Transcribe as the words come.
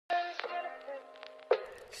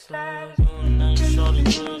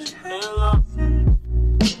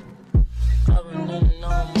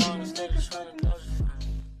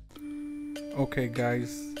Okay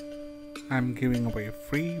guys, I'm giving away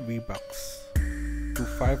free V-Bucks to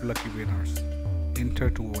 5 lucky winners. Enter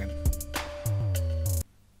to win.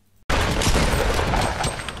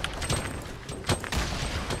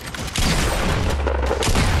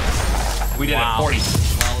 We did it 40.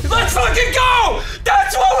 Let's fucking go!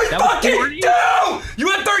 That's what we fucking do! You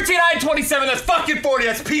had 13, I had 27, that's fucking 40,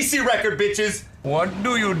 that's PC record, bitches. What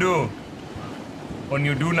do you do when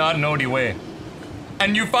you do not know the way?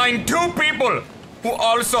 And you find 2 people who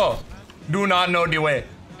also do not know the way.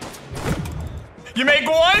 You make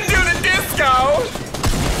one do the disco,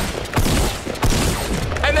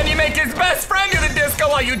 and then you make his best friend do the disco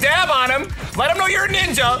while you dab on him, let him know you're a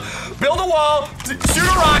ninja, build a wall, shoot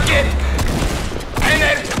a rocket, and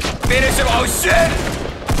then finish him. Oh shit!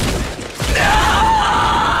 No!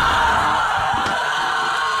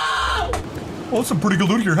 Oh, that's some pretty good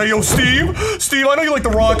loot here. Hey, yo, Steve! Steve, I know you like the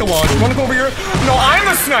rocket launch. You wanna go over here? No, I'm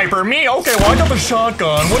the sniper. Me? Okay, well, I got the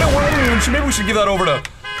shotgun. What maybe we should give that over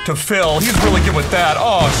to Phil. He's really good with that.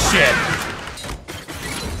 Oh, shit.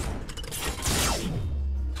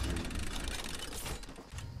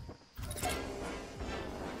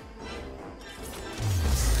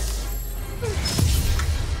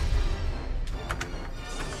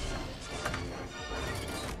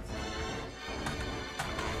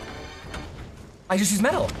 I just used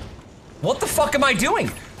metal. What the fuck am I doing?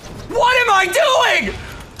 What am I doing?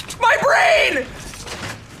 My brain!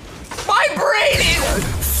 My brain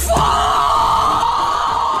is fucked!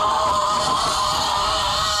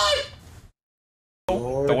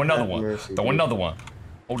 Throw another one. Throw another one.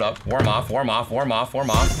 Hold up. Warm off, warm off, warm off, warm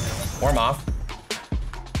off. Warm off.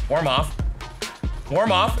 Warm off.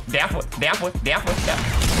 Warm off. Dap with, dap with, dap with, dap.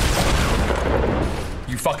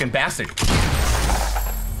 You fucking bastard.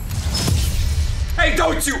 Hey,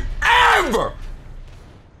 don't you ever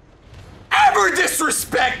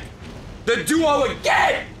disrespect the duo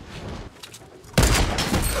again!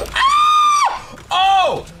 Ah!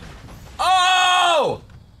 Oh! Oh!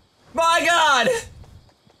 My God!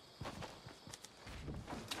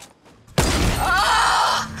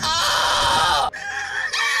 Ah! Ah!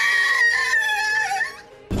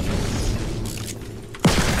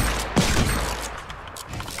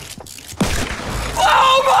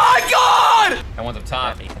 Oh my God! That one's up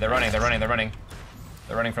top. They're running, they're running, they're running.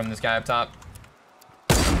 They're running from this guy up top.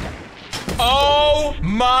 Oh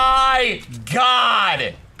my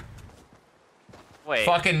God! Wait.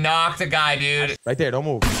 Fucking knocked the guy, dude. Right there, don't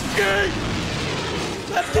move. Let's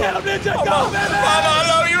get him, Ninja! Go, Mama, baby! Mama, I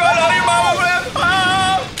love you, Mama!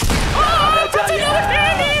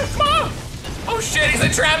 Oh, oh shit,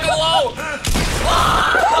 he's trapped in low!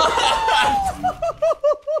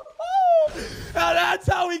 Now that's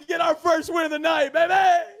how we get our first win of the night, baby!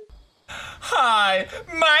 Hi,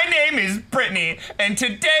 my name is Brittany, and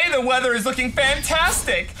today the weather is looking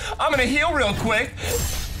fantastic. I'm gonna heal real quick.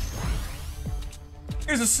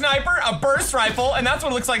 Here's a sniper, a burst rifle, and that's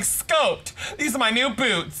what it looks like scoped. These are my new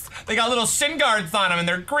boots. They got little shin guards on them, and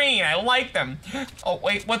they're green. I like them. Oh,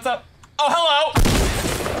 wait, what's up? Oh, hello!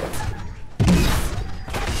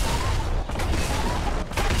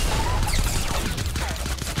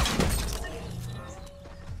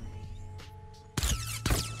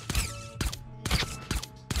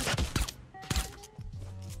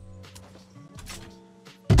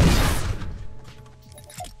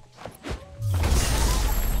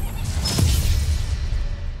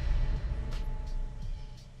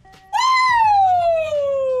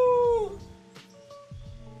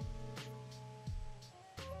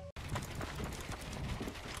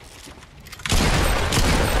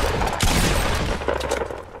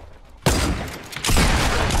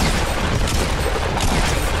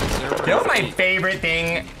 You know what my favorite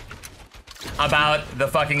thing about the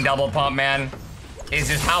fucking double pump, man, is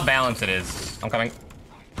just how balanced it is. I'm coming.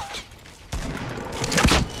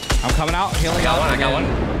 I'm coming out, healing out. I got one.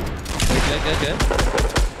 Good.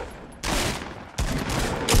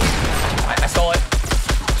 I stole it.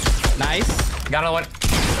 Nice. Got another one.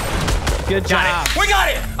 Good job. We got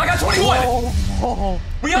it! I got 21!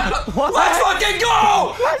 We got Let's fucking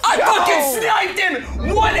go! Fucking sniped him!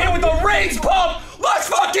 One hit with a range pump! Let's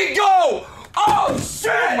fucking go! Oh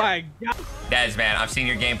shit! Oh my God. Dez, man, I've seen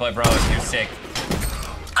your gameplay, bro. You're sick.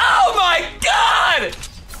 Oh my God!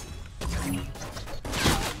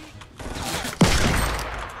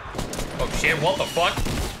 Oh shit, what the fuck?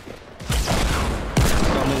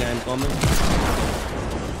 Coming.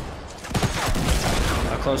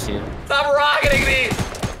 How close to you? Stop rocketing me!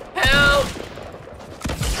 Help!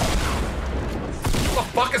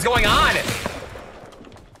 fuck is going on?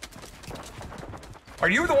 Are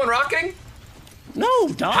you the one rocketing? No,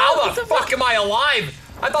 dog. How the fuck am I alive?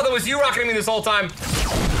 I thought that was you rocketing me this whole time.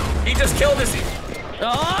 He just killed us.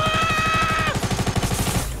 Ah!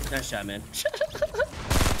 Nice shot, man.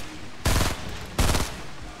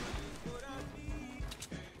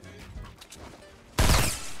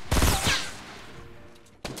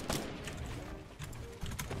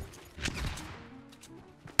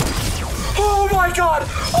 Oh my god!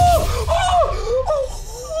 Oh! Oh!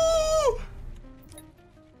 Oh!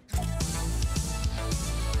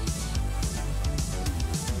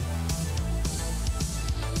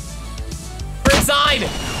 We're inside!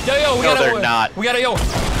 Yo, we gotta. they're not. We gotta, yo,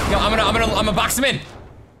 I'm gonna box them in.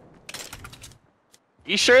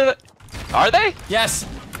 You sure that? Are they? Yes.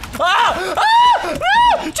 Ah! Ah!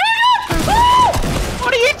 No! Jacob! Ah!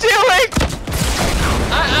 What are you doing?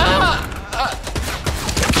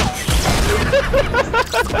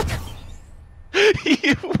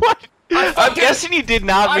 What? I'm guessing you did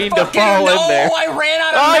not mean to fall in there. I ran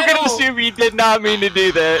out of I'm metal. gonna assume you did not mean to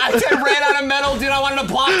do that. I said ran out of metal, dude. I wanted to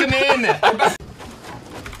block him in.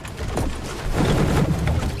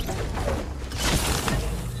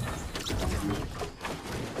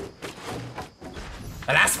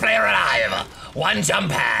 Last player alive. One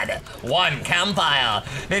jump pad, one campfire.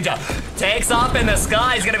 Ninja takes off in the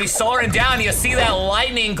sky. He's gonna be soaring down. You see that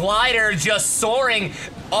lightning glider just soaring,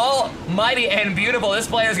 almighty and beautiful. This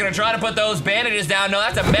player's gonna try to put those bandages down. No,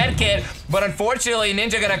 that's a med kit, but unfortunately,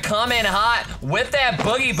 Ninja gonna come in hot with that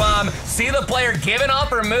boogie bomb. See the player giving up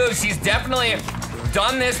her moves. She's definitely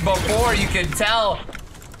done this before, you can tell.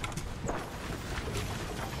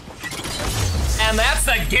 And that's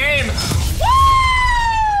the game. Woo!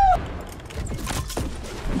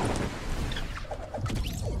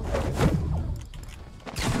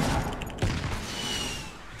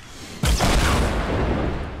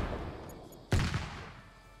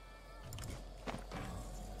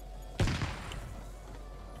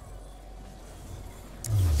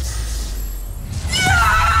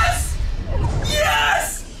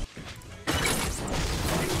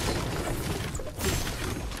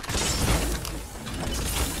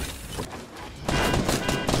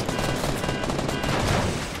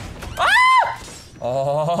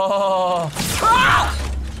 Oh. Ah!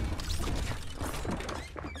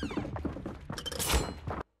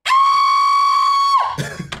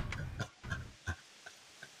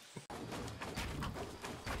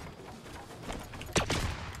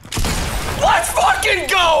 Let's fucking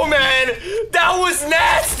go, man! That was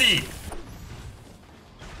nasty!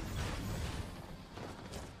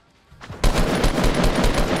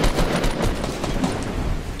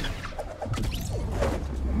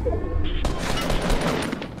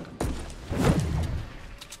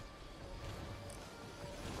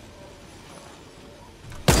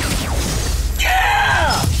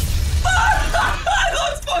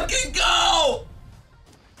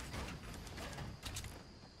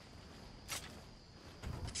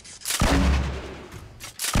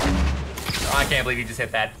 I can't believe you just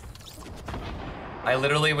hit that. I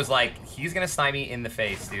literally was like, he's gonna snipe me in the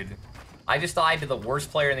face, dude. I just died to the worst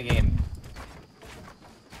player in the game.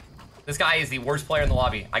 This guy is the worst player in the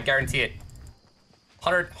lobby. I guarantee it.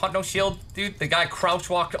 100, no shield, dude. The guy crouch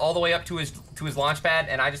walked all the way up to his launch pad,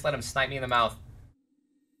 and I just let him snipe me in the mouth.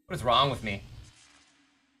 What is wrong with me?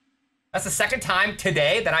 That's the second time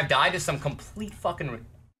today that I've died to some complete fucking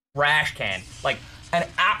trash can. Like,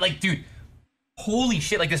 dude. Holy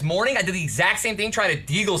shit, like this morning, I did the exact same thing, trying to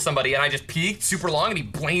deagle somebody, and I just peeked super long, and he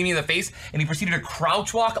blamed me in the face, and he proceeded to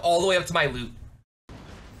crouch walk all the way up to my loot.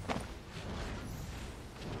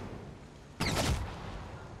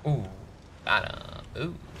 Ooh,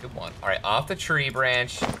 ooh, good one. All right, off the tree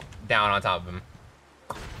branch, down on top of him.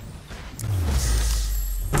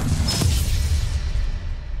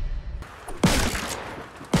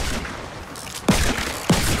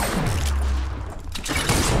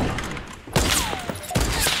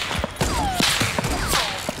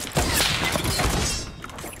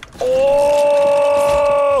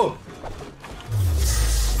 Oh!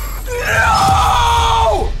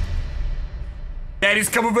 No! Daddy's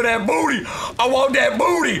coming for that booty. I want that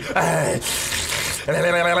booty.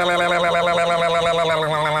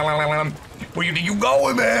 Where you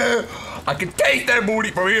going, man? I can taste that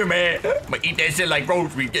booty from here, man. I'm gonna eat that shit like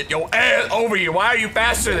groceries. Get your ass over here. Why are you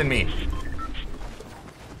faster than me?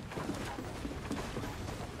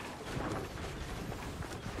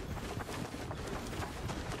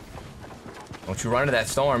 Don't you run into that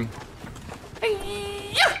storm.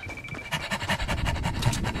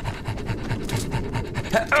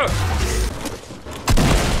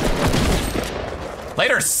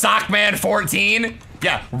 Later, Sockman 14.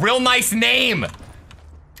 Yeah, real nice name.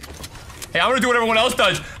 Hey, I'm gonna do what everyone else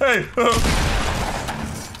does. Hey.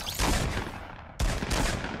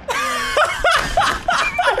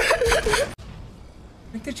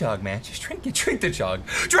 Drink the jug, man. Just drink it. Drink the jug.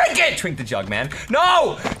 Drink it! Drink the jug, man.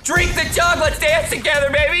 No! Drink the jug! Let's dance together,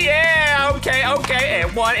 baby! Yeah! Okay, okay.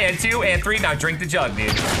 And 1, and 2, and 3. Now drink the jug,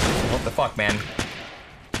 dude. What the fuck, man?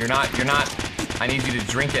 You're not. I need you to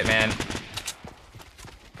drink it, man.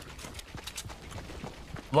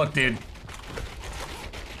 Look, dude.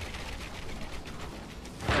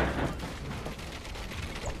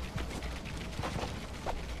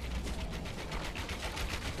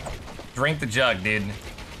 Drink the jug, dude.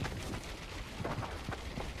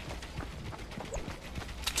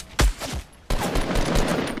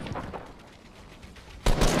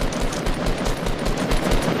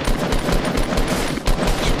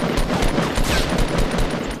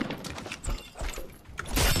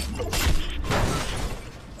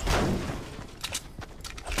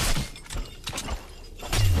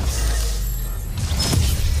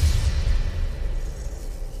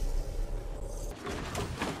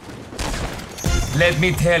 Let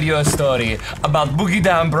me tell you a story about Boogie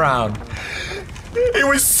Down Brown. He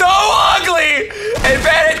was so ugly and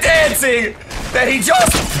bad at dancing that he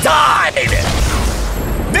just died.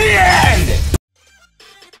 The end!